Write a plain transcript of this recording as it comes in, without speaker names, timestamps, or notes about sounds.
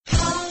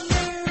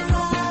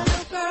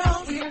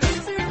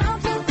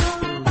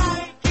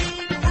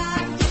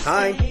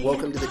Hi,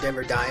 welcome to the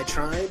Denver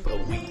Diatribe, a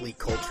weekly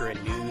culture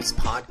and news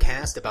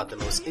podcast about the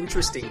most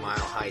interesting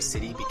mile-high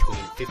city between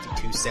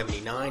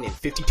 5279 and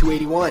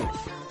 5281.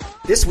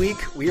 This week,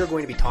 we are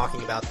going to be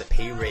talking about the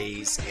pay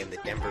raise and the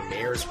Denver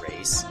mayor's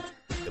race,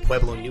 the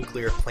Pueblo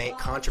nuclear plant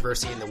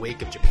controversy in the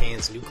wake of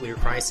Japan's nuclear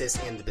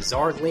crisis, and the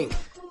bizarre link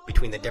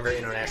between the Denver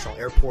International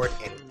Airport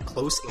and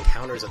close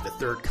encounters of the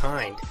third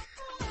kind.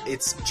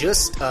 It's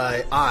just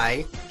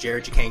I,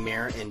 Jared Jakang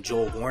Mayer, and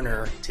Joel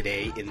Warner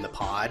today in the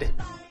pod.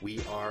 We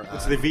are...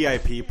 it's the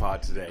VIP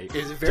pod today.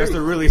 It's very, just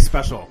the really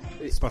special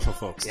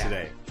folks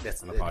today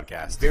that's on the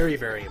podcast. Very,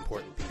 very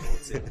important people.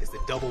 It's the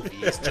double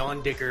V's.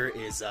 John Dicker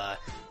is on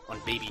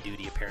baby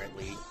duty,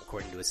 apparently,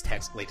 according to his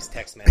latest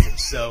text message.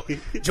 So,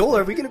 Joel,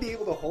 are we going to be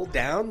able to hold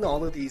down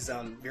all of these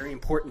very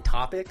important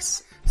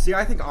topics? See,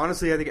 I think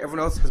everyone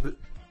else has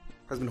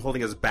been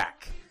holding us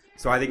back.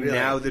 So I think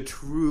now the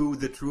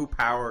true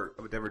power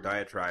of a Denver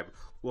Diatribe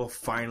will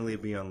finally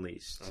be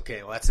unleashed.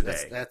 Okay, well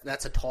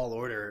that's a tall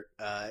order.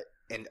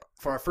 And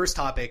for our first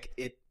topic,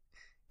 it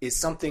is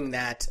something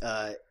that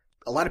a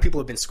lot of people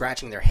have been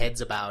scratching their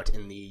heads about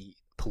in the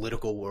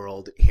political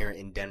world here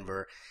in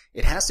Denver.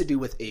 It has to do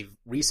with a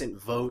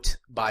recent vote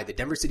by the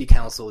Denver City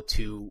Council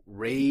to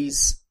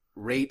raise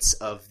rates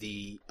of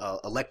the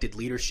elected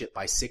leadership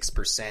by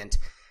 6%.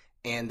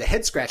 And the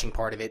head-scratching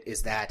part of it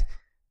is that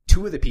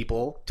two of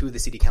the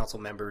city council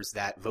members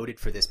that voted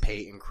for this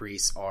pay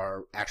increase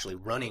are actually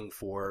running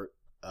for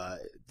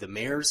the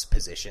mayor's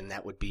position.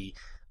 That would be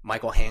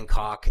Michael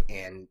Hancock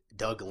and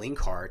Doug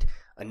Linkhart.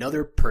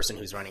 Another person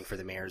who's running for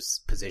the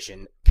mayor's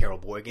position, Carol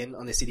Boygan,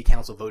 on the city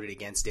council voted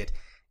against it.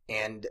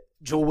 And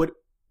Joel,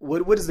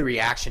 what has the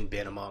reaction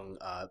been among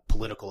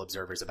political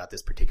observers about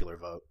this particular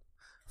vote?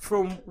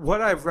 From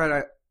what I've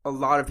read, a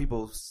lot of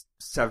people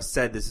have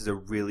said this is a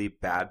really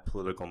bad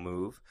political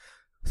move.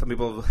 Some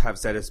people have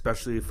said,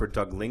 especially for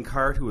Doug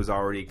Linkhart, who was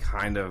already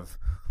kind of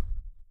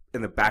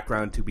in the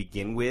background to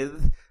begin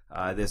with,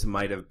 this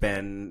might have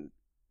been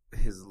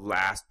his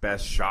last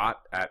best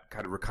shot at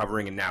kind of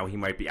recovering, and now he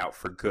might be out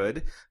for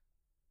good.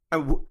 I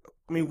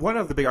mean, one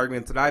of the big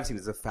arguments that I've seen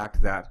is the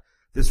fact that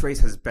this race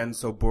has been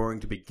so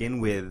boring to begin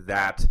with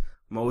that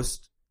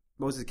most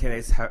of the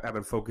candidates have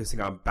been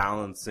focusing on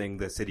balancing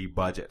the city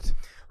budget.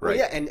 Right?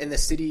 Well, yeah, and the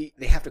city,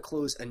 they have to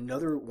close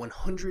another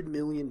 $100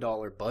 million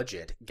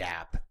budget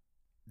gap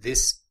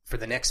for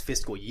the next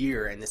fiscal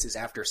year, and this is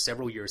after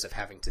several years of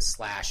having to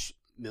slash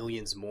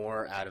millions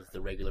more out of the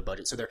regular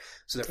budget. So they're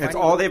it's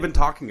all they've been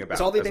talking about.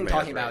 It's all they've been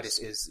talking about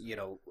is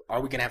are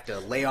we going to have to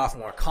lay off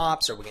more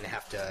cops? Are we going to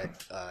have to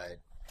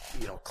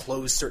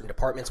close certain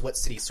departments? What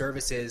city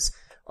services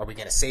are we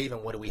going to save,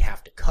 and what do we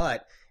have to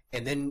cut?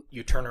 And then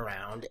you turn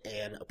around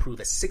and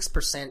approve a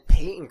 6%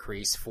 pay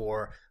increase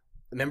for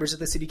the members of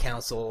the city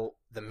council,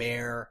 the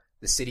mayor,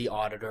 the city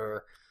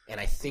auditor, and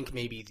I think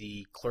maybe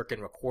the clerk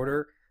and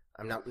recorder.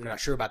 I'm not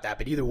sure about that,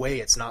 but either way,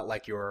 it's not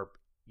like you're,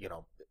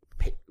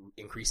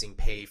 increasing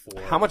pay for.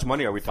 How much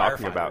money are we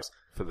talking about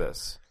for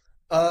this?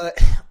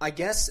 I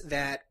guess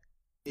that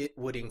it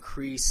would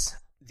increase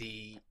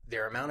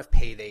their amount of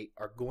pay they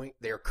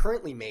are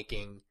currently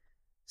making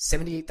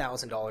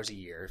 $78,000 a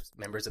year.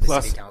 Members of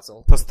the city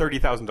council plus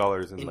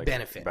 $30,000 in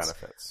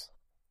benefits,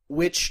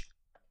 which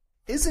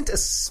isn't a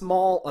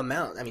small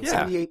amount. I mean,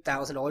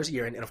 $78,000 a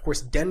year. And of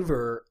course,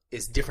 Denver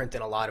is different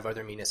than a lot of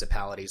other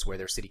municipalities where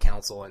their city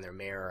council and their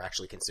mayor are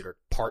actually considered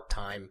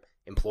part-time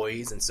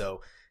employees. And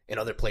so in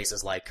other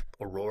places like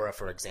Aurora,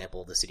 for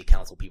example, the city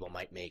council people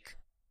might make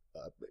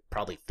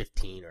probably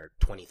 $15,000 or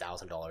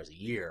 $20,000 a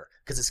year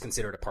because it's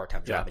considered a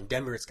part-time job. In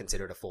Denver, it's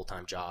considered a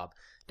full-time job.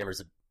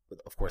 Denver's,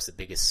 of course, the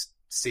biggest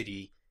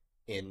city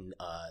in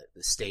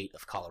the state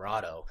of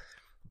Colorado.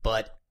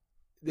 But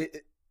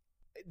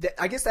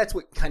I guess that's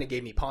what kind of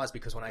gave me pause,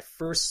 because when I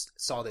first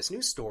saw this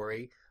news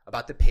story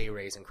about the pay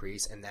raise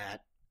increase and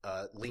that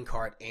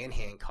Linkhart and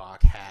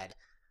Hancock had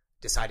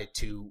decided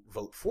to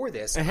vote for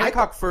this. And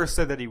Hancock first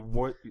said that he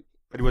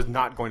was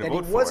not going to vote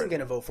for it. He wasn't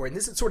going to vote for it. And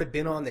this had sort of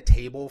been on the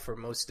table for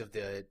most of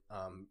the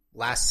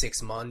last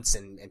 6 months,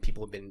 and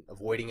people have been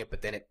avoiding it,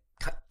 but then it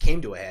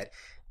came to a head.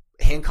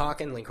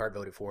 Hancock and Linkhart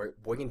voted for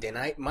it. Boygan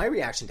didn't. My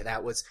reaction to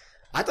that was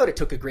I thought it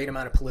took a great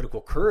amount of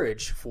political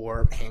courage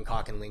for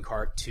Hancock and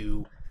Linkhart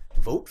to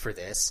vote for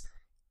this,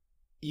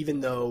 even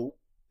though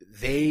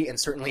they and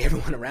certainly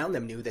everyone around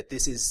them knew that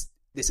this is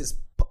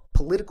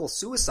political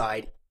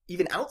suicide,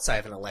 even outside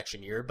of an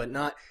election year, but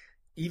not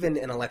even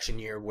an election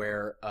year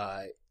where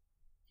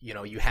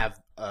you have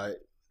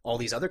all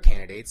these other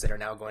candidates that are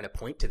now going to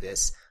point to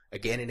this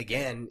again and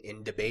again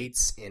in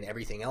debates and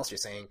everything else. You're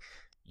saying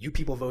you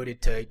people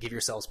voted to give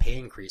yourselves pay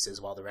increases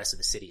while the rest of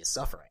the city is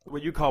suffering.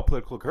 What you call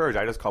political courage,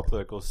 I just call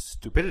political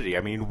stupidity.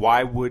 I mean,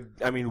 why would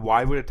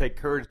it take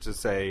courage to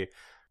say,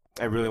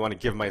 I really want to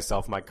give my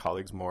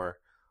colleagues more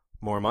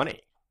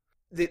money?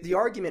 The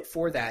argument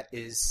for that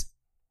is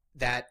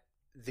that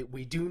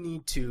we do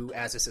need to,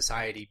 as a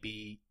society,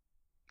 be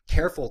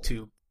careful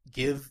to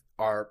give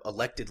our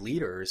elected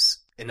leaders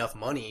enough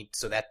money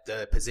so that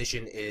the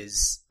position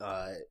is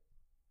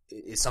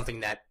something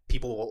that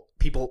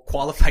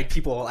qualified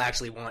people will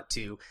actually want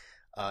to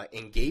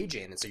engage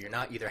in, and so you're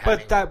not either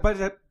having.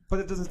 But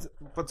it doesn't.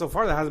 But so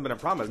far, that hasn't been a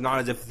problem. It's not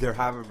as if there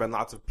haven't been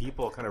lots of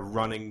people kind of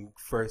running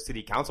for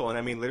city council. And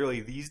I mean, literally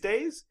these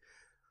days,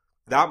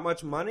 that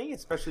much money,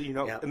 especially in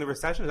the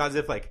recession, it's not as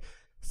if like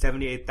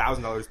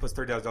 $78,000 plus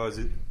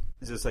 $30,000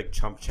 is just like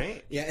chump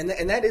change. Yeah,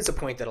 and that is a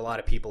point that a lot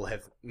of people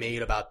have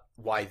made about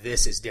why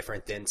this is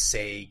different than,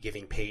 say,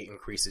 giving pay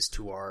increases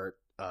to our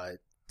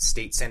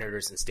state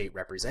senators and state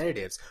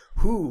representatives,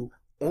 who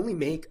only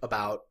make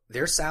about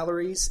their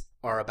salaries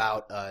are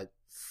about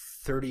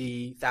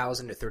 $30,000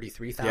 to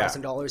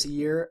 $33,000 a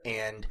year,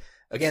 and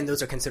again,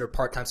 those are considered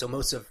part-time. So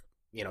most of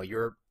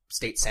your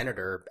state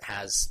senator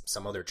has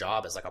some other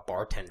job as like a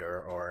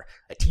bartender or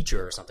a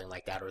teacher or something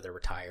like that, or they're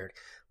retired.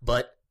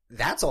 But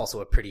that's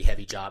also a pretty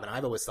heavy job, and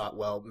I've always thought,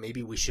 well,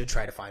 maybe we should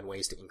try to find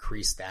ways to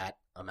increase that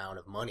amount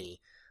of money.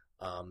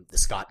 The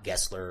Scott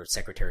Gessler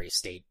Secretary of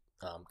State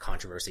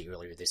controversy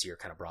earlier this year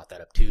kind of brought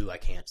that up too. I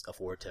can't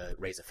afford to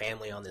raise a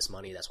family on this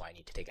money. That's why I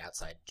need to take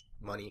outside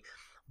money.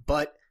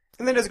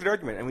 And then there's a good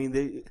argument. I mean,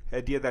 the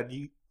idea that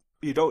you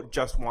don't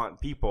just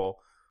want people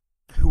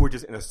who are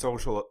just in a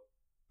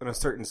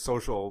certain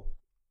social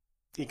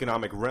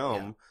economic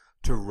realm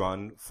to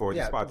run for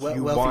these spots.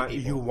 You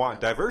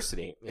want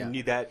diversity. Yeah.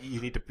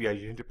 You need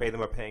to pay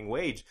them a paying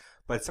wage.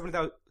 But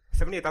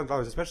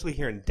 $78,000, especially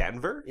here in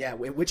Denver. Yeah,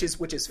 which is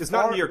it's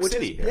not New York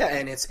City. Yeah,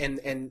 and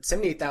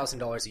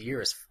 $78,000 a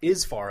year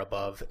is far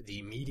above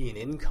the median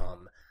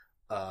income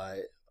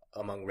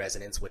among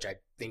residents, which I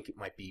think it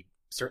might be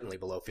certainly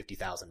below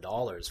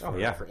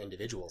 $50,000 for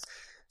individuals.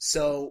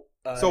 So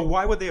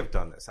why would they have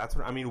done this? That's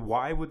what I mean.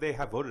 Why would they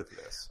have voted for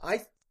this?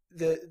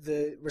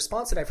 The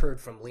response that I've heard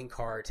from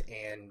Linkhart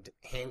and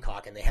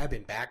Hancock, and they have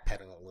been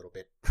backpedaling a little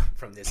bit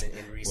from this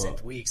in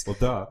recent weeks. Well,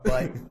 duh.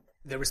 But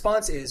the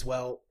response is,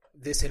 well,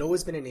 this had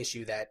always been an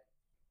issue that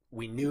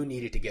we knew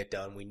needed to get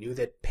done. We knew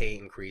that pay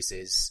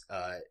increases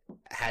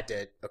had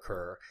to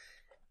occur,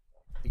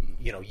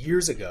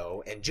 years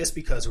ago. And just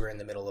because we're in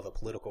the middle of a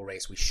political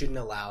race, we shouldn't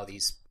allow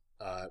these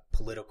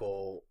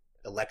political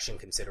election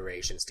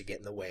considerations to get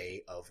in the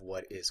way of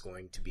what is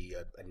going to be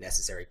a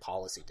necessary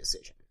policy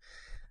decision.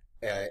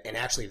 And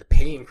actually, the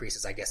pay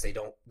increases, I guess they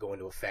don't go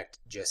into effect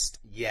just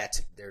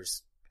yet.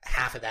 There's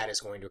half of that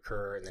is going to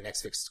occur in the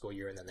next fiscal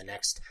year, and then the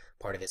next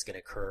part of it's going to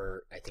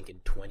occur, I think,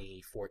 in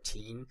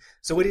 2014.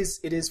 So it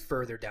is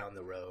further down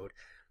the road.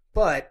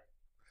 But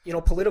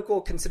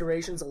political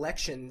considerations,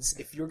 elections,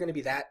 if you're going to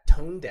be that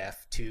tone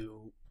deaf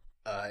to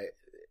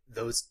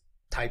those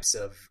types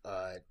of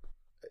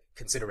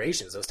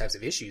considerations, those types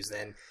of issues,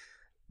 then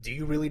do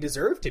you really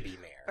deserve to be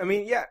mayor? I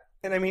mean, yeah.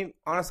 And I mean,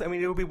 honestly,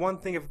 it would be one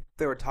thing if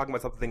they were talking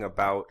about something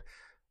about,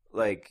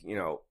 like,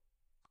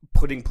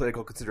 putting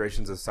political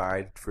considerations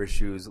aside for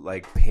issues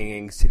like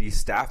paying city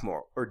staff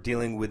more or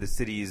dealing with the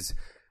city's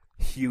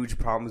huge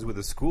problems with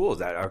the schools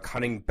that are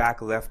cutting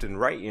back left and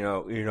right.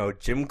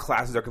 Gym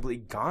classes are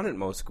completely gone at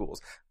most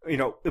schools.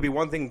 It'd be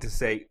one thing to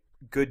say,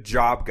 good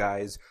job,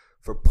 guys,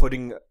 for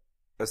putting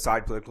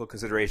aside political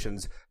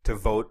considerations to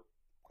vote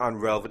on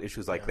relevant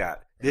issues like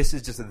that. This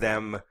is just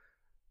them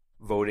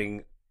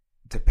voting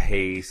to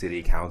pay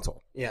city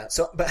council. Yeah.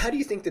 So, but how do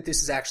you think that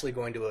this is actually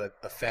going to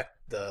affect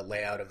the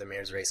layout of the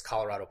mayor's race?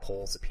 Colorado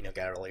Polls, the peanut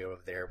gallery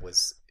over there,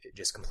 was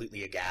just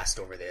completely aghast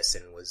over this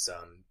and was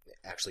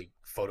actually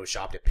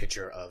photoshopped a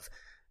picture of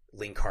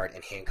Linkhart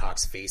and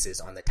Hancock's faces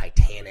on the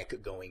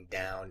Titanic going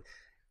down.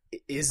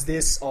 Is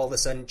this all of a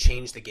sudden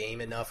change the game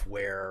enough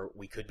where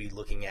we could be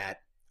looking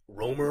at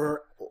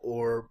Romer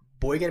or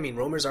Boygan? I mean,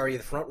 Romer's already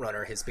the front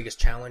runner. His biggest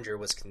challenger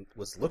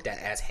was looked at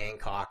as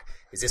Hancock.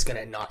 Is this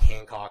going to knock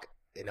Hancock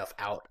enough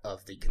out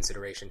of the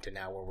consideration to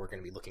now where we're going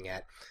to be looking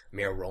at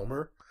Mayor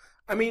Romer?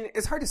 I mean,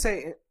 it's hard to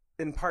say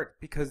in part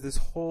because this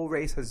whole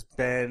race has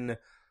been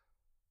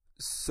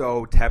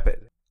so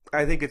tepid.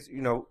 I think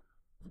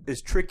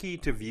it's tricky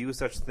to view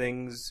such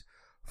things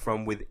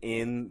from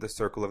within the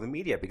circle of the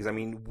media because, I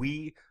mean,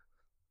 we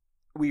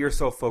are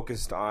so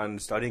focused on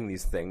studying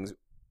these things.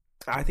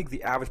 I think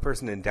the average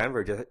person in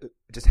Denver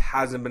just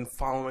hasn't been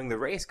following the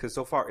race because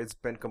so far it's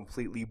been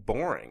completly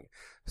boring.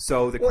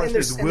 So the question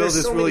is, will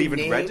this really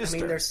even register? I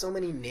mean, there's so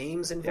many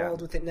names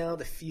involved with it now.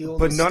 The field,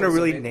 but none are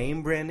really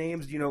name brand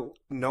names.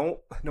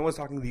 No one's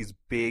talking these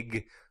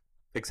big,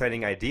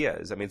 exciting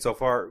ideas. I mean, so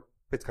far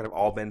it's kind of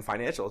all been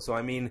financial. So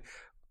I mean,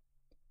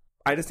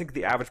 I just think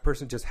the average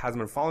person just hasn't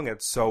been following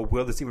it. So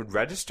will this even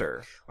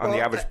register on the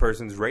average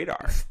person's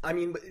radar? I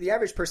mean, the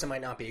average person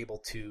might not be able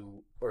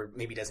to, or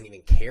maybe doesn't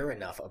even care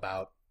enough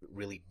about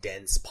really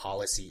dense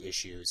policy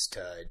issues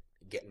to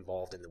get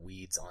involved in the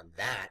weeds on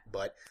that.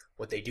 But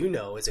what they do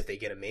know is if they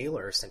get a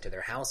mailer sent to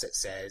their house that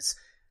says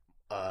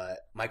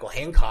Michael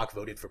Hancock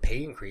voted for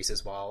pay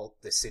increases while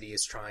the city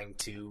is trying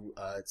to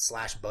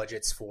slash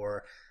budgets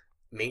for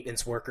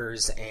maintenance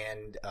workers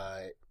and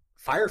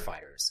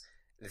firefighters,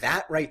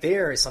 that right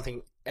there is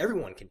something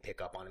everyone can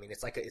pick up on. I mean,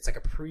 it's like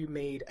a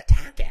pre-made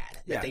attack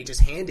ad that they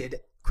just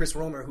handed Chris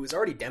Romer, who has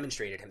already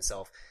demonstrated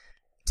himself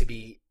to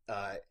be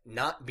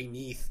not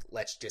beneath,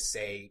 let's just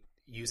say,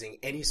 using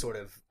any sort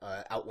of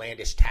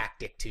outlandish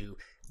tactic to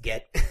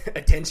get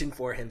attention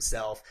for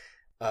himself.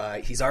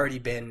 He's already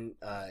been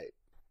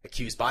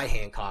accused by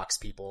Hancock's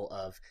people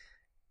of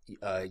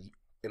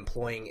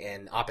employing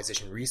an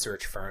opposition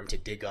research firm to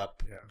dig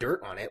up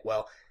dirt on it.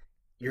 Well,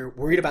 you're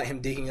worried about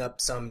him digging up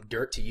some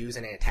dirt to use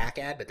in an attack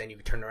ad, but then you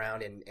turn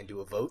around and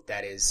do a vote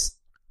that is,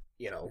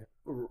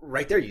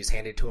 right there. You just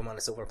hand it to him on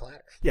a silver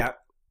platter. Yeah.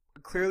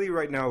 Clearly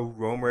right now,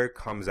 Romer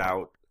comes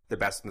out the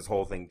best in this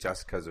whole thing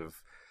just because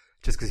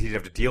he didn't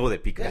have to deal with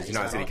it because he's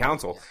not on city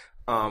council.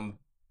 Yeah.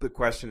 The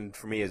question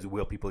for me is,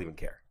 will people even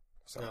care?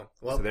 So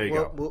there you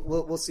go.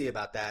 We'll see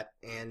about that.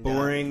 And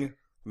boring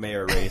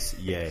mayor race,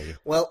 yay.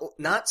 Well,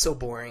 not so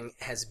boring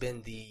has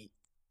been the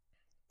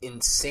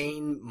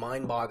insane,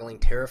 mind-boggling,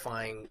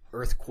 terrifying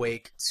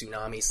earthquake,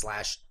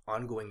 tsunami /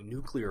 ongoing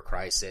nuclear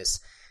crisis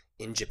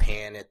in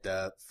Japan at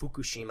the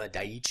Fukushima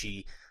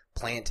Daiichi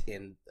plant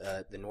in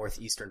the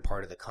northeastern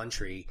part of the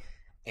country.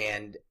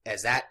 And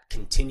as that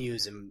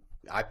continues, and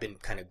I've been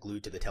kind of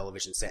glued to the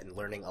television set and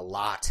learning a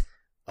lot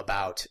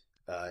about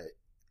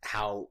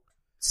how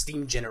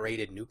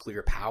steam-generated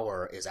nuclear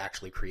power is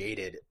actually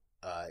created.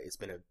 It's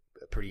been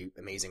a pretty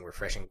amazing,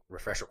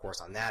 refresher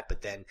course on that.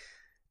 But then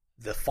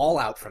the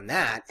fallout from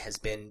that has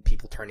been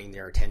people turning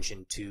their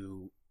attention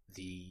to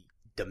the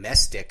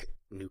domestic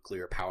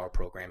nuclear power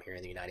program here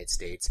in the United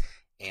States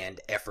and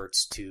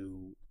efforts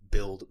to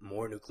build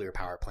more nuclear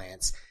power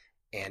plants.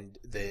 And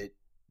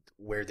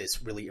where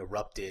this really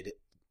erupted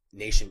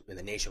in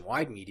the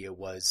nationwide media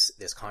was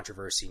this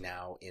controversy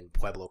now in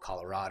Pueblo,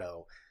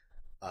 Colorado.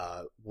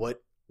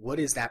 What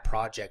is that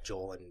project,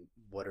 Joel, and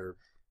what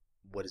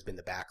has been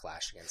the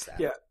backlash against that?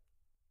 Yeah,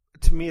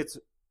 to me,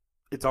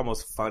 it's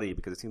almost funny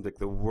because it seems like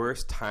the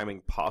worst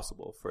timing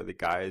possible for the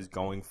guys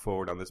going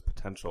forward on this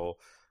potential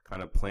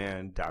kind of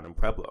plan down in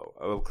Pueblo.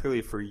 Well,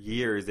 clearly for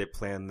years they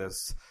planned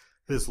this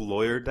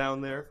lawyer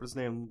down there. What's his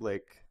name?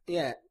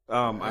 Yeah.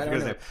 I forget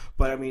his name.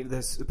 But I mean,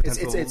 this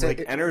potential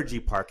energy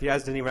park. He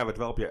doesn't even have a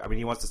developer yet. I mean,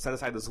 he wants to set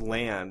aside this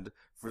land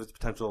for this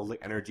potential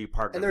energy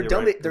park. And they're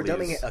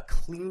dubbing it a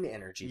clean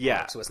energy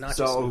park. So it's not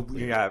just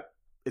nuclear. Yeah,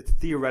 it's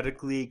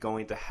theoretically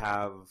going to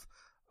have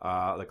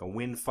a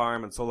wind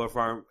farm and solar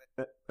farm,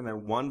 and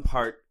then one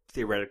part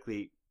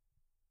theoretically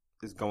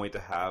is going to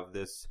have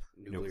this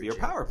nuclear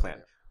power plant.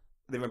 Yeah.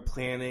 They've been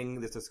planning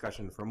this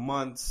discussion for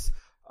months.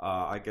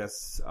 I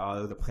guess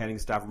the planning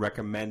staff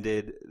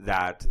recommended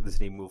that the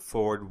city move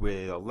forward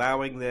with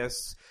allowing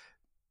this,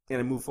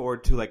 and move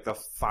forward to the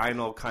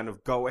final kind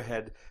of go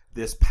ahead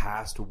this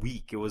past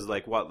week. It was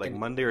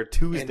Monday or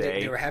Tuesday.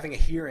 And they were having a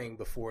hearing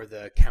before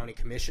the county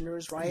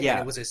commissioners, right? Yeah.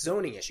 And it was a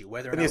zoning issue.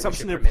 Whether or not the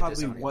assumption there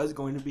probably was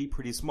going to be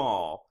pretty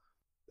small,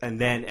 and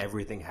then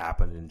everything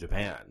happened in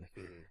Japan.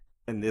 Mm-hmm.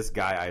 And this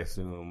guy, I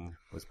assume,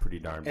 was pretty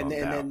darn bummed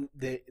out.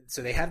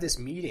 So they have this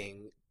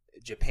meeting.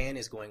 Japan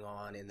is going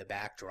on in the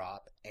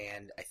backdrop,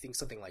 and I think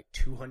something like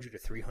 200 to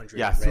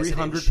 300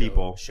 300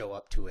 people show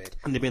up to it.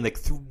 And they've been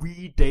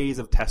 3 days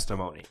of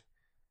testimony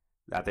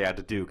that they had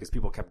to do because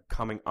people kept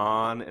coming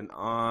on and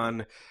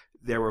on.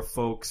 There were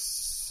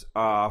folks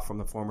from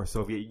the former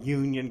Soviet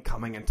Union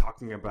coming and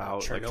talking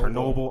about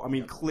Chernobyl. I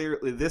mean,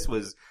 clearly this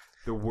was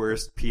the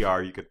worst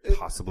PR you could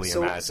possibly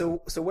imagine.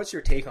 So what's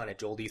your take on it,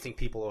 Joel? Do you think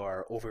people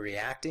are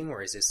overreacting,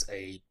 or is this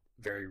a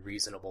very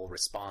reasonable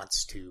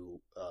response to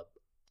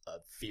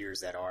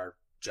fears that are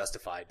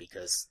justified?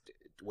 Because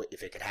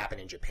if it could happen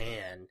in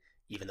Japan,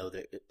 even though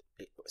the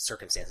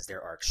circumstances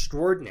there are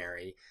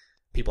extraordinary,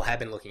 people have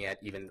been looking at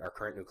even our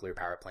current nuclear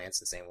power plants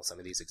and saying, well, some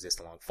of these exist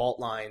along fault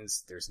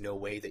lines. There's no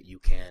way that you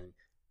can,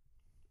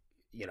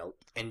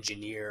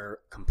 engineer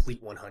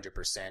complete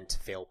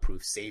 100%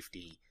 fail-proof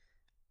safety.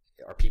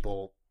 Are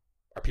people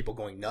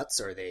going nuts,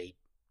 or are they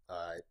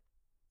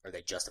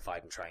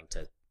justified in trying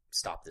to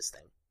stop this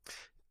thing?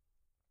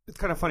 It's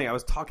kind of funny. I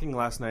was talking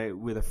last night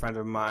with a friend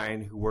of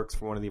mine who works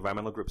for one of the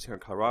environmental groups here in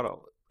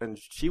Colorado, and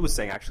she was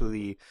saying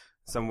actually in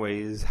some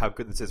ways how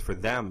good this is for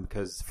them,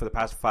 because for the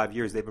past 5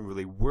 years they've been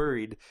really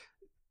worried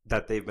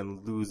that they've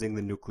been losing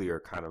the nuclear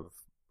kind of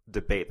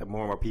debate, that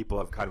more and more people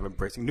have kind of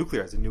embracing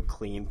nuclear as a new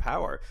clean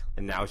power.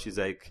 And now she's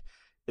like,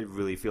 it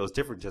really feels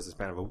different just a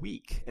span of a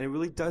week. And it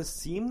really does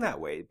seem that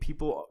way.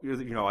 People,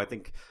 I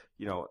think,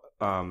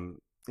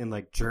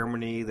 in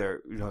Germany,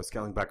 they're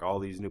scaling back all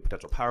these new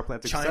potential power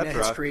plants, etc. China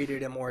has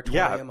created a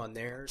moratorium on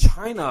theirs.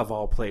 China of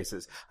all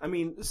places. I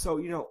mean, so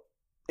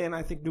and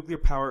I think nuclear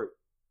power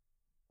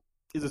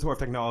is a sort of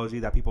technology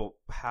that people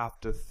have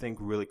to think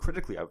really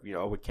critically of.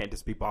 It can't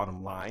just be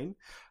bottom line.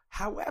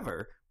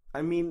 However,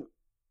 I mean,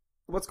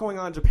 what's going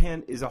on in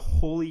Japan is a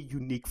wholly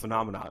unique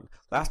phenomenon.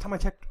 Last time I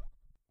checked,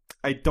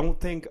 I don't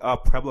think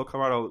Pueblo,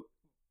 Colorado,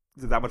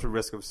 is that much of a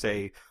risk of,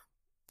 say,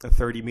 a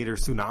 30-meter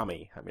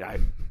tsunami. I mean,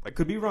 I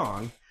could be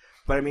wrong,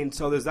 but I mean,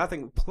 so there's that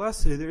thing.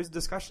 Plus, there's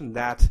discussion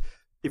that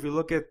if you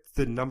look at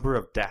the number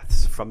of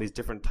deaths from these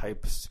different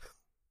types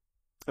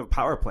of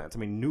power plants, I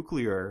mean,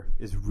 nuclear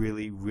is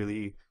really,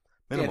 really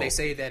minimal. Yeah, they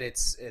say that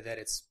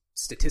it's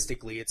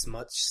statistically it's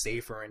much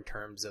safer in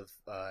terms of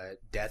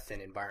death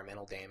and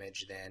environmental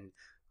damage than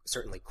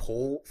certainly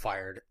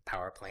coal-fired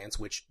power plants,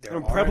 which there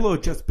And are. Pueblo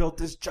just built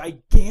this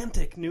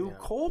gigantic new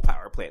coal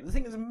power plant. The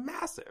thing is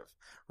massive,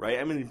 right?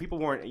 I mean, people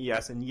weren't,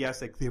 yes,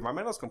 like the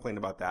environmentalists complained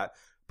about that,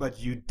 but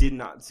you did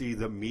not see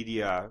the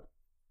media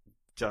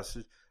just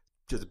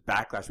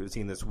backlash we've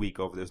seen this week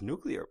over this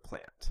nuclear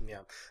plant. Yeah.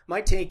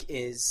 My take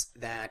is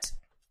that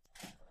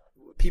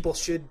people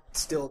should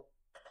still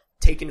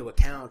take into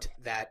account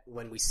that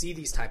when we see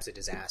these types of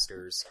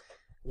disasters,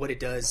 what it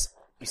does,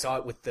 you saw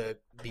it with the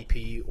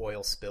BP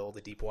oil spill,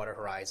 the Deepwater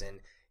Horizon,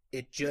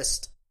 it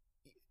just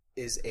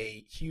is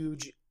a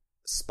huge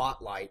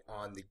spotlight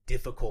on the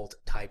difficult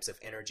types of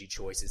energy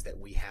choices that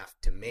we have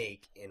to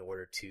make in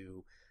order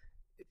to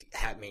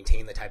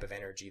maintain the type of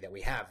energy that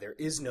we have. There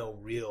is no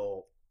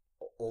real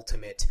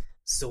ultimate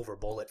silver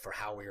bullet for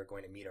how we are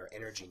going to meet our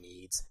energy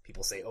needs.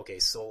 People say, okay,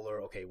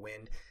 solar, okay,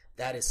 wind.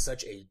 That is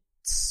such a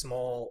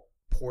small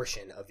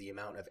portion of the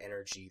amount of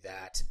energy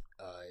that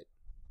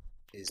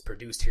is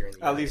produced here in the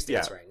United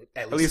States, right?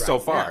 At least so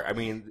far. Now. I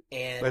mean,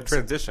 and the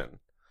transition.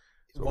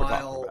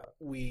 While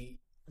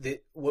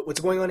what's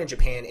going on in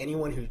Japan,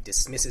 anyone who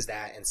dismisses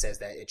that and says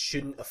that it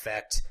shouldn't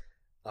affect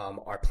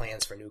our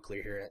plans for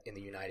nuclear here in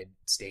the United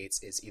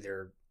States is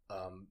either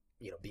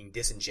being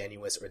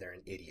disingenuous or they're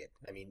an idiot.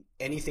 I mean,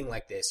 anything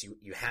like this,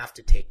 you have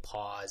to take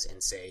pause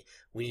and say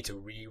we need to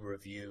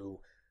re-review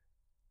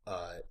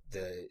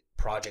the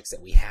projects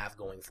that we have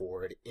going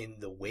forward in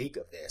the wake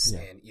of this,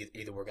 and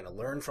either we're going to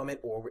learn from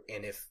it,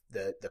 and if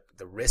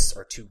the risks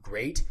are too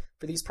great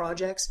for these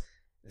projects,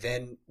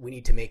 then we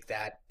need to make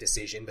that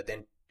decision. But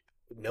then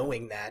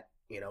knowing that,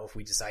 if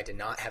we decide to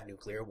not have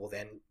nuclear, well,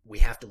 then we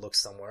have to look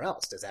somewhere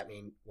else. Does that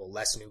mean,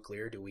 less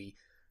nuclear? Do we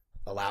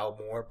allow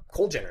more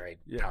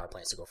coal-generated power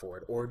plants to go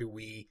forward, or do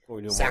we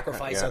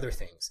sacrifice other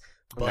things?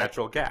 But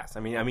natural gas. I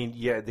mean,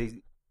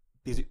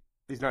 these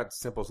are not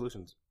simple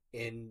solutions.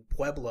 In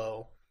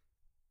Pueblo,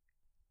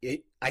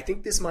 I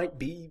think this might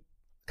be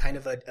kind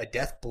of a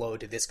death blow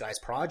to this guy's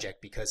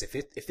project, because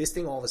if this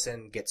thing all of a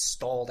sudden gets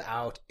stalled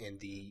out in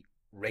the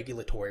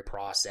regulatory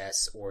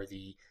process, or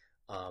the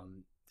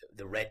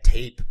red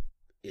tape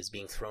is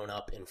being thrown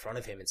up in front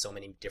of him in so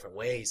many different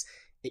ways,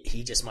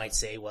 he just might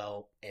say,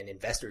 and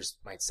investors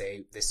might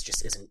say, this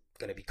just isn't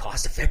going to be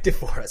cost effective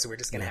for us. So we're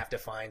just going to have to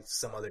find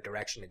some other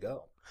direction to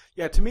go.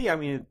 Yeah, to me, I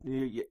mean,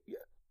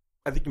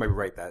 I think you might be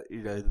right that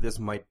this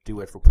might do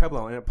it for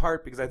Pueblo, and in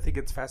part because I think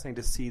it's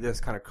fascinating to see this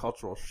kind of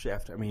cultural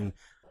shift. I mean,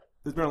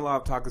 there's been a lot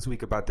of talk this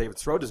week about David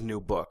Sroda's new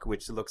book,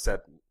 which looks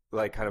at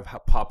like kind of how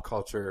pop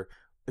culture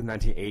in the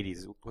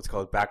 1980s, what's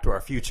called Back to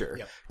Our Future,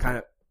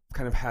 kind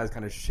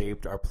of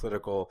shaped our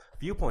political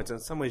viewpoints. In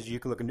some ways, you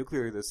can look at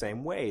nuclear the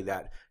same way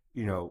that,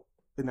 in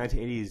the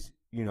 1980s,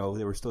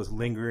 there was still this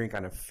lingering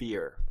kind of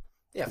fear.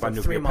 Yeah, from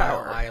 3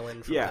 Mile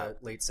Island from the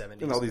late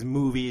 70s. And all these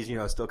movies,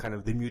 still kind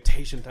of the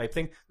mutation type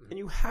thing. Mm-hmm. And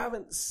you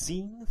haven't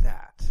seen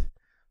that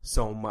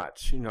so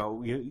much.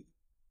 You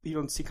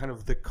don't see kind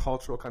of the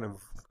cultural kind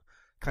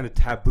of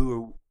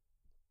taboo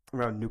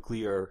around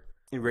nuclear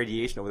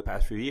irradiation over the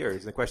past few years.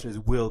 And the question is,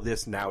 will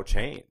this now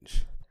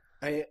change?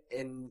 I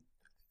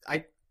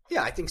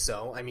think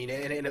so. I mean,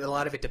 and a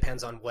lot of it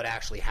depends on what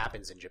actually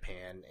happens in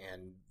Japan,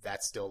 and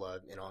that's still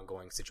an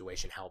ongoing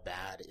situation. How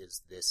bad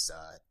is this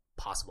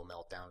possible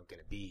meltdown going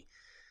to be?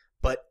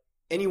 But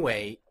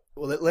anyway,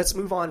 let's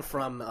move on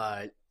from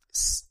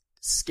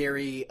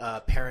scary,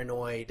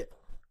 paranoid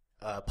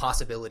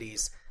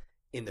possibilities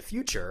in the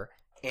future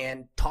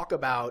and talk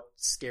about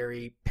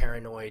scary,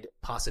 paranoid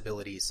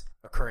possibilities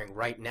occurring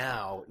right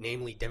now,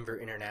 namely Denver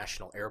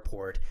International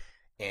Airport.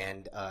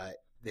 And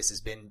this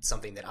has been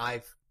something that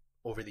I've,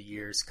 over the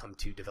years, come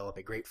to develop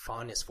a great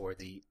fondness for,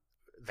 the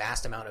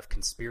vast amount of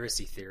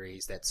conspiracy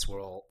theories that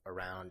swirl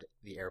around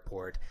the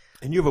airport.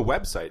 And you have a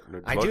website.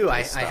 I do.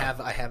 I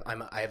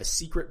have a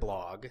secret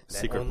blog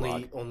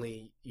that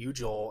only you,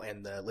 Joel,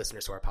 and the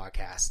listeners to our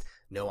podcast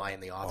know I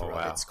am the author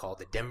of. It's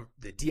called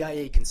the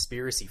DIA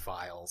Conspiracy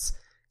Files.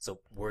 It's a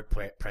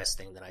WordPress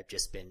thing that I've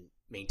just been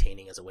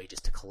maintaining as a way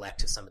just to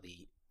collect some of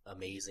the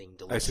amazing,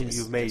 delicious. I assume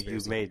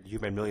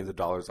you've made millions of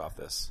dollars off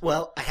this.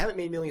 Well, I haven't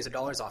made millions of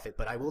dollars off it,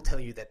 but I will tell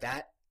you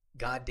that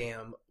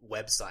goddamn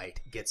website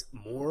gets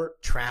more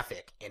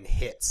traffic and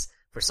hits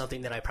for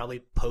something that I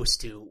probably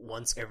post to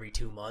once every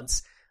 2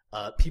 months.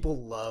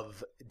 People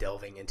love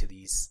delving into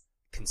these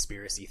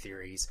conspiracy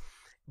theories.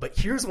 But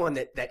here's one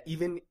that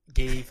even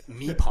gave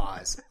me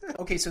pause.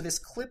 Okay, so this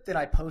clip that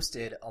I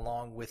posted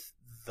along with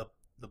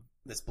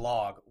this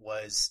blog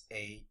was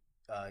a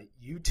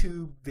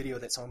YouTube video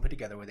that someone put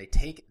together where they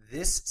take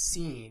this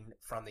scene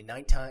from the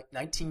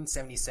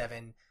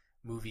 1977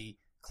 movie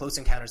Close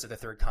Encounters of the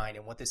Third Kind,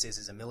 and what this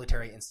is a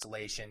military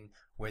installation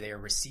where they are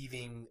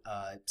receiving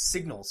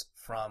signals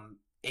from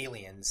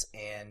aliens,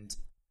 and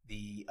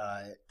they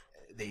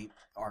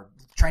are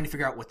trying to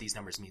figure out what these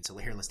numbers mean. So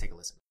here, let's take a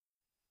listen.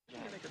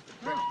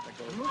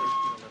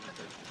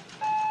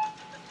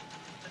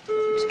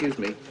 Excuse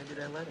me.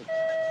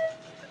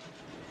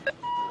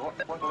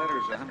 What letter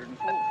is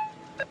 104?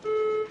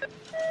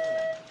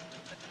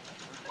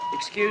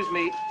 Excuse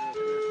me.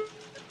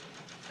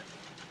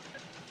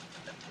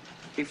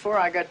 Before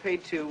I got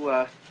paid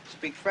to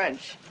speak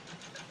French.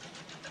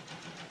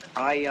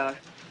 I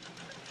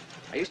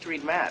used to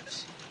read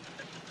maps.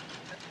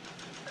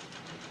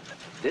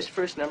 This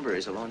first number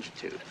is a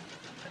longitude.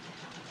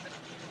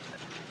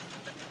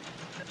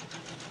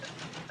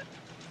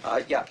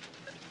 Yeah.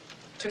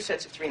 2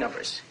 sets of 3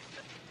 numbers.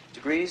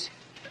 Degrees,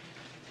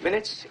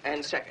 minutes,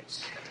 and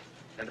seconds.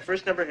 And the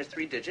first number has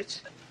 3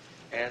 digits,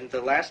 and the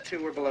last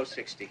 2 are below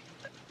 60.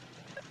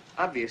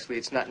 Obviously,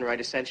 it's not in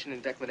right ascension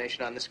and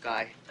declination on the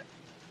sky.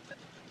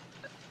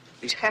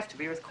 These have to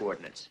be Earth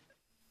coordinates.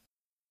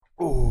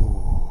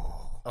 Ooh.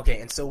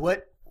 Okay, and so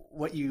what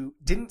you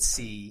didn't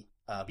see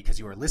because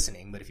you were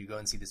listening, but if you go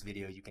and see this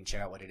video, you can check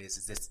out what it is.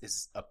 Is this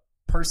is a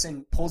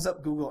person pulls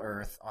up Google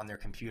Earth on their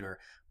computer,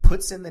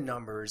 puts in the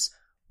numbers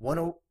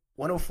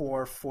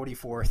 104,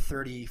 44,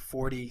 30,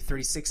 40,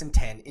 36, and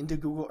 10 into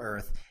Google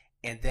Earth,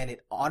 and then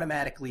it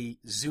automatically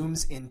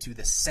zooms into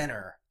the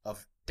center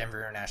of Denver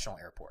International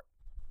Airport.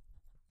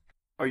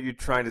 Are you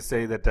trying to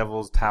say that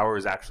Devil's Tower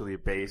is actually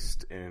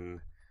based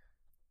in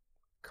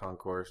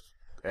Concourse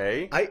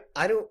A?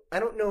 I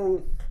don't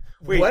know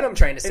Wait, what I'm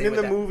trying to say. And in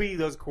with the that. movie,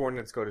 those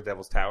coordinates go to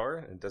Devil's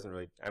Tower. It doesn't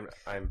really.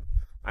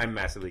 I'm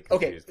massively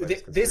Okay,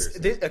 confused.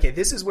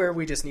 this is where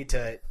we just need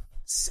to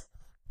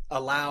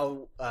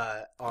allow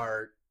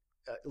our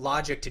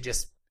logic to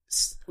just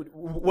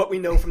what we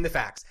know from the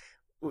facts.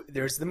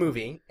 There's the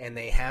movie, and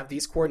they have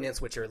these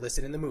coordinates which are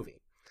listed in the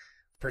movie.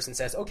 The person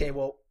says, "Okay,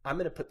 well, I'm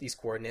going to put these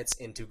coordinates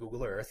into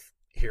Google Earth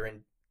here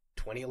in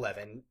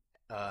 2011.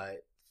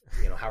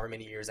 However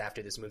many years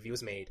after this movie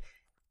was made,"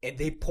 and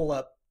they pull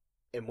up.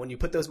 And when you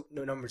put those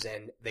numbers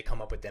in, they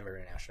come up with Denver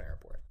International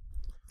Airport.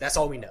 That's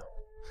all we know.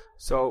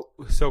 So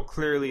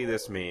clearly,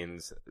 this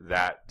means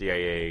that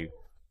DIA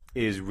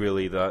is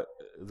really the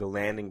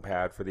landing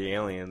pad for the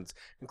aliens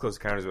in Close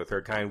Encounters of the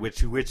Third Kind,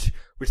 which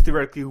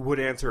theoretically would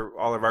answer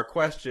all of our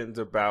questions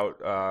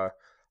about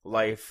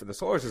life in the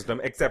solar system,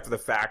 except for the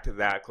fact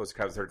that Close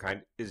Encounters of the Third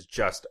Kind is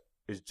just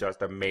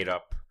a made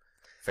up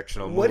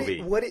fictional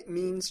movie. What it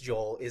means,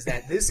 Joel, is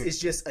that this is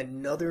just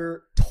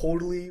another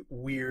totally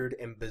weird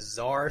and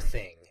bizarre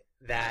thing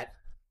that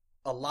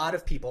a lot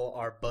of people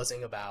are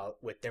buzzing about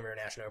with Denver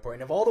International Airport.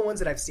 And of all the ones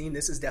that I've seen,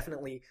 this is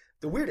definitely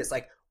the weirdest.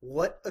 Like,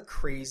 what a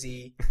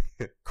crazy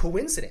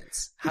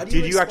coincidence. How do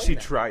you Did you actually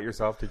that? try it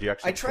yourself? Did you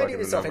actually I tried plug it in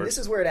the myself, and numbers?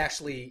 this is where it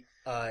actually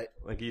Are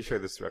you sure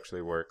this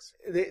actually works?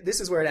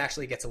 this is where it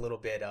actually gets a little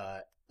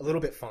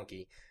bit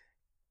funky.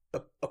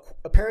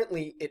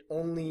 Apparently,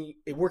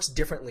 it works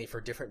differently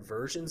for different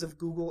versions of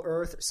Google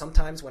Earth.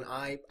 Sometimes when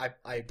I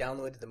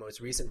downloaded the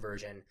most recent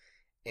version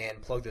and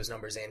plugged those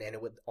numbers in, and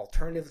it would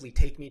alternatively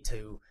take me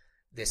to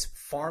this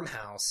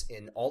farmhouse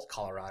in Alt,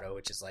 Colorado,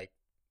 which is like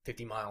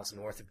 50 miles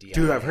north of DIA.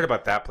 Dude, I've heard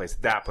about that place.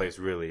 That place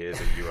really is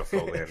a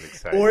UFO landing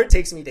site. Or it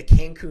takes me to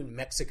Cancun,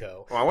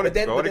 Mexico. Well, I want to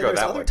go there's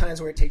that other way. times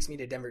where it takes me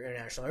to Denver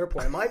International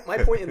Airport. And my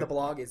point in the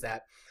blog is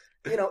that,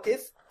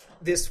 if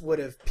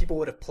people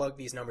would have plugged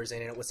these numbers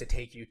in and it was to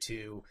take you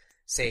to,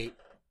 say,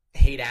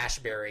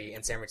 Haight-Ashbury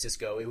in San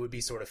Francisco, it would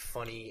be sort of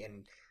funny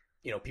and,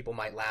 people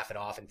might laugh it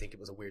off and think it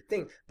was a weird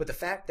thing. But the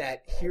fact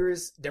that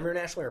here's Denver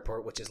International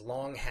Airport, which has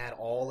long had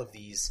all of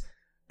these.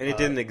 And it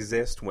didn't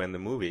exist when the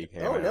movie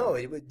came out. No.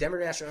 Denver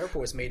International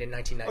Airport was made in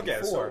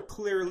 1994. Okay, so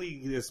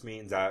clearly this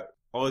means that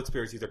all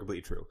conspiracies are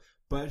completely true.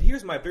 But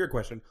here's my bigger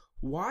question.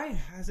 Why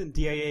hasn't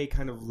DIA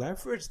kind of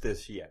leveraged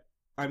this yet?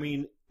 I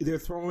mean, they're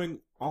throwing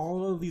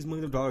all of these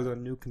millions of dollars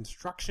on new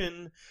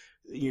construction.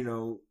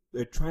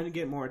 They're trying to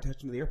get more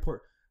attention to the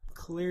airport.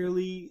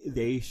 Clearly,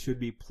 they should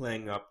be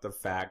playing up the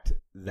fact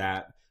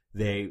that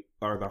they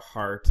are the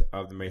heart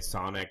of the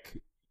Masonic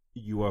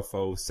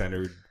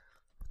UFO-centered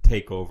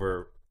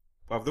takeover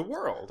of the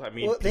world. I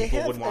mean,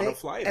 people would want to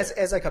fly there.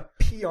 As like a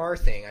PR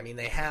thing. I mean,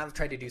 they have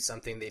tried to do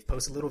something. They've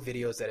posted little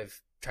videos that have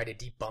tried to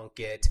debunk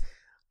it,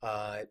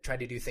 tried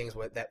to do things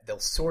that they'll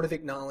sort of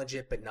acknowledge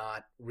it, but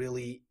not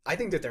really. I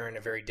think that they're in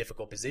a very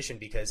difficult position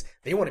because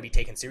they want to be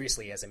taken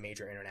seriously as a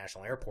major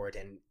international airport,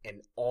 and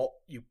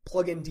all you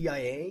plug in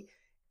DIA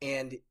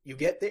and you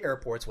get the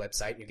airport's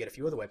website and you get a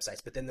few other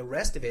websites, but then the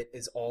rest of it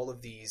is all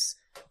of these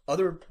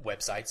other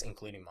websites,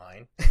 including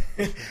mine,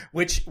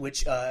 which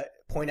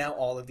point out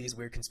all of these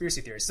weird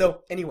conspiracy theories.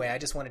 So anyway, I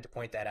just wanted to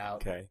point that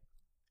out. Okay.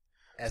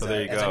 As, So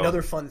there you as go.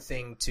 another fun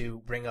thing to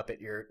bring up at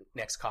your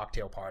next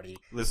cocktail party.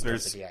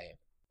 Listeners, with the DIA.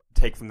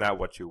 take from that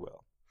what you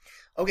will.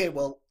 Okay,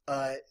 well,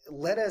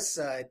 let us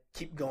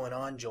keep going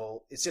on,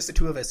 Joel. It's just the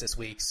two of us this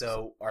week,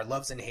 so our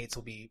loves and hates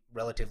will be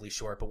relatively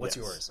short, but what's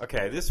Yes. yours?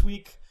 Okay, this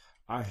week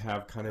I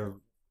have kind of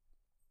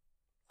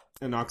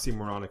an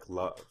oxymoronic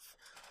love.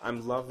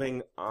 I'm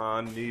loving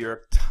on New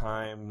York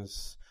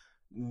Times'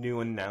 new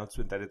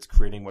announcement that it's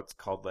creating what's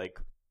called like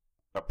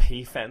a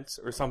pay fence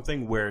or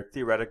something, where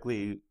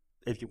theoretically,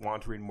 if you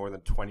want to read more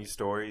than 20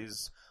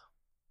 stories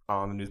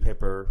on the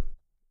newspaper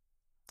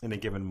in a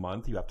given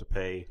month, you have to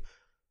pay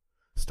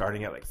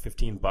starting at like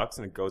 $15,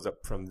 and it goes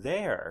up from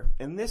there.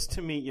 And this,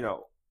 to me,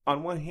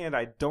 on one hand,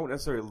 I don't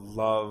necessarily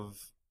love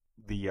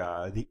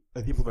the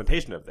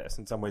implementation of this.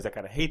 In some ways, I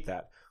kind of hate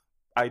that.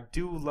 I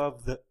do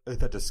love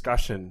the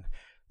discussion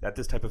that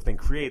this type of thing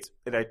creates.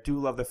 And I do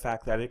love the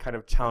fact that it kind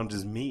of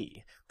challenges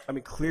me. I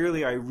mean,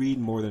 clearly I read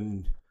more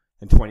than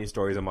 20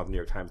 stories a month on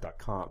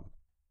NewYorkTimes.com.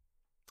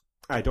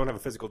 I don't have a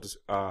physical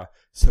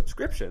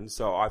subscription,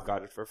 so I've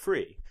got it for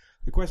free.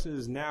 The question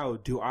is now,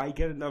 do I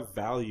get enough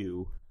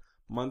value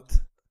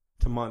month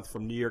to month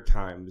from New York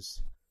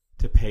Times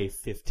to pay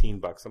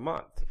 $15 a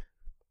month?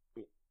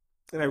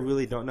 And I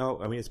really don't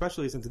know. I mean,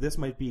 especially since this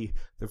might be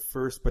the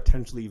first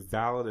potentially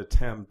valid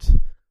attempt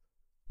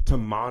to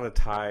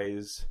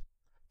monetize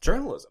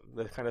journalism,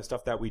 the kind of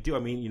stuff that we do. I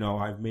mean,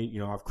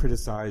 I've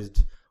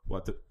criticized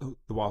what the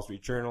Wall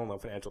Street Journal and the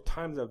Financial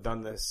Times have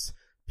done this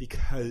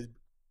because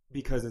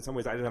in some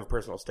ways I didn't have a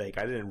personal stake.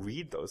 I didn't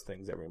read those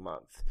things every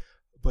month.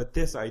 But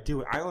this I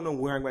do. I don't know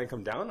where I'm going to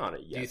come down on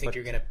it yet. Do you think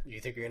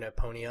you're gonna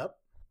pony up?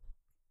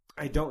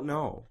 I don't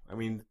know. I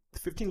mean,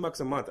 $15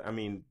 a month. I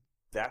mean,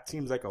 that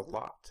seems like a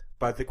lot.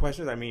 But the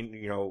question is, I mean,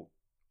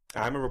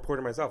 I'm a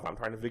reporter myself. I'm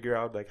trying to figure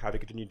out how to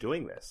continue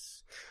doing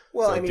this.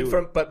 Well, so I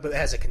mean, but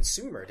as a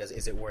consumer,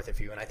 is it worth it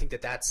for you? And I think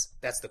that's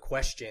the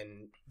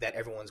question that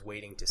everyone's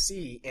waiting to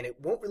see, and it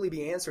won't really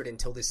be answered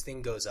until this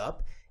thing goes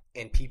up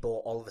and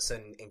people all of a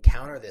sudden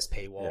encounter this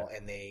paywall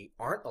and they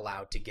aren't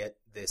allowed to get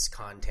this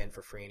content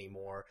for free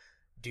anymore.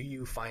 Do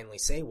you finally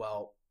say,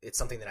 well, it's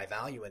something that I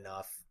value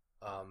enough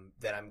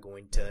that I'm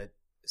going to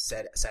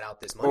set out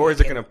this money? Or is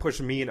it going to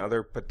push me and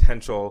other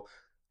potential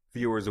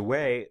viewers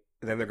away,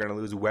 and then they're going to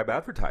lose web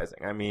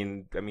advertising? I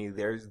mean,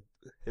 there's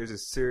a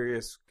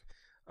serious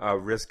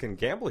risk and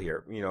gamble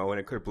here, and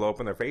it could blow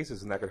up in their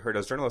faces, and that could hurt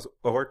us journalists,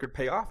 or it could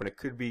pay off, and it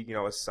could be,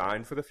 a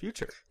sign for the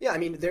future. Yeah, I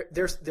mean,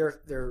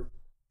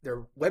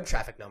 their web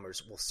traffic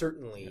numbers will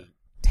certainly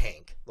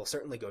tank. They'll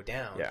certainly go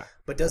down. Yeah.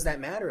 But does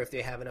that matter if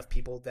they have enough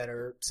people that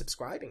are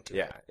subscribing to it?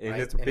 Yeah, and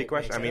right? It's a big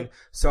question. I mean,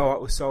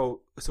 so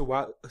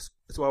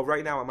while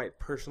right now I might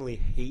personally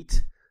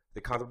hate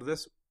the concept of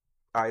this,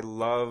 I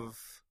love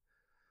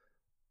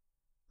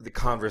the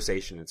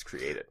conversation it's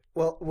created.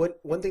 Well,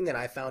 one thing that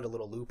I found a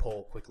little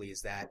loophole quickly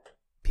is that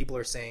people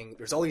are saying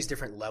there's all these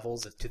different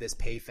levels to this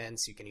pay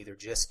fence. You can either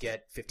just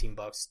get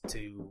 $15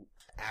 to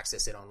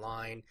access it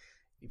online.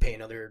 You pay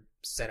another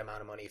set amount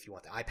of money if you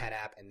want the iPad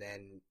app, and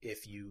then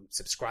if you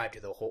subscribe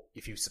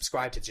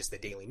to just the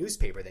daily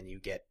newspaper, then you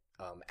get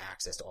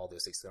access to all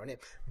those things thrown in.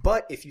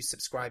 But if you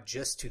subscribe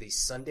just to the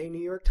Sunday New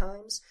York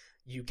Times,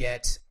 you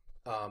get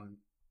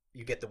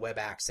the web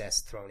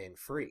access thrown in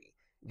free.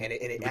 And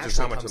it Which actually is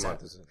how much comes a month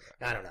out, is it?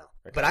 I don't know,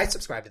 Okay. but I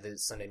subscribe to the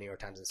Sunday New York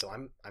Times, and so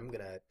I'm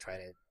gonna try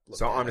to.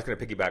 So I'm just going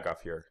to piggyback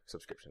off your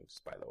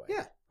subscriptions, by the way.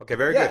 Yeah. Okay.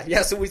 Very good.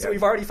 Yeah. So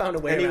we've already found a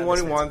way. Anyone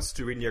who wants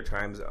to read New York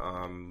Times,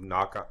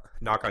 knock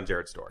on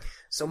Jared's door.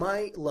 So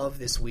my love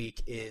this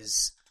week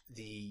is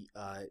the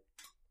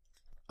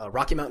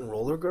Rocky Mountain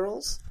Roller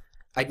Girls.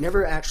 I'd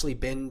never actually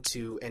been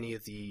to any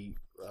of the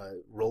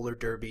roller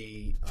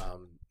derby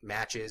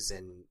matches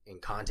and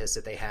contests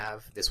that they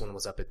have. This one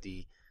was up at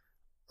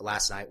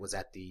last night was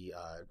at the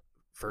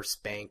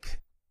First Bank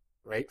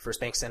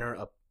Center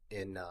up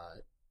in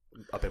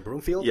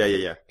Broomfield.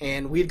 Yeah.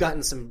 And we had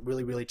gotten some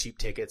really, really cheap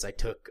tickets. I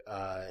took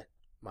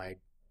my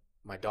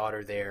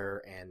daughter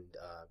there and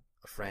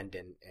a friend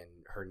and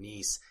her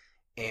niece.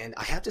 And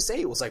I have to say,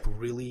 it was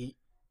really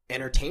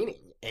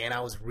entertaining. And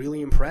I was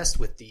really impressed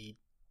with the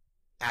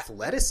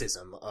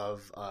athleticism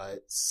of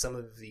some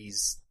of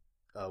these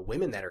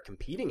women that are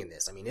competing in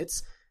this. I mean,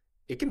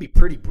 it can be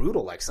pretty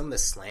brutal. Like some of the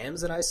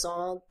slams that I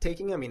saw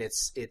taking. I mean,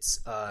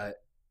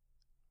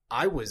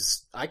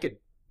 I could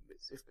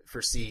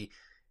foresee,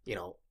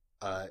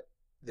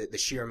 the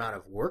sheer amount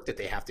of work that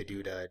they have to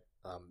do to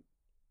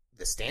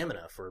the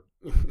stamina for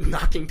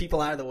knocking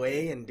people out of the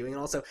way and doing it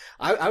all. So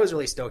I was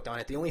really stoked on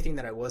it. The only thing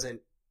that I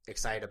wasn't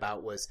excited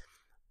about was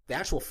the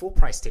actual full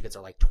price tickets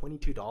are like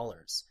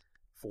 $22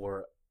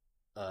 for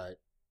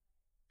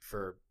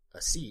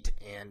a seat,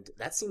 and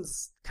that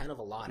seems kind of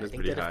a lot. I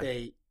think that if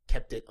they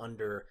kept it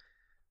under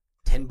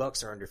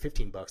 $10 or under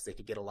 $15, they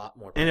could get a lot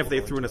more people. And if they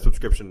threw in a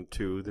subscription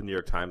to the New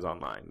York Times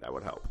Online, that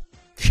would help.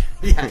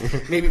 Yeah,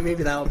 maybe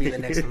that'll be the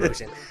next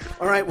promotion.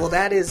 All right, well,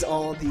 that is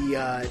all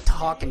the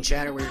talk and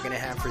chatter we're going to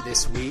have for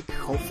this week.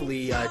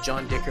 Hopefully,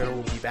 John Dicker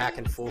will be back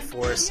in full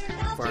force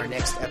for our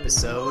next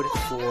episode.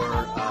 For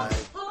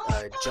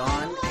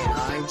John and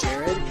I,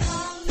 Jared,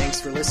 thanks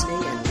for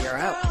listening, and we are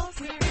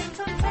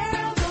out.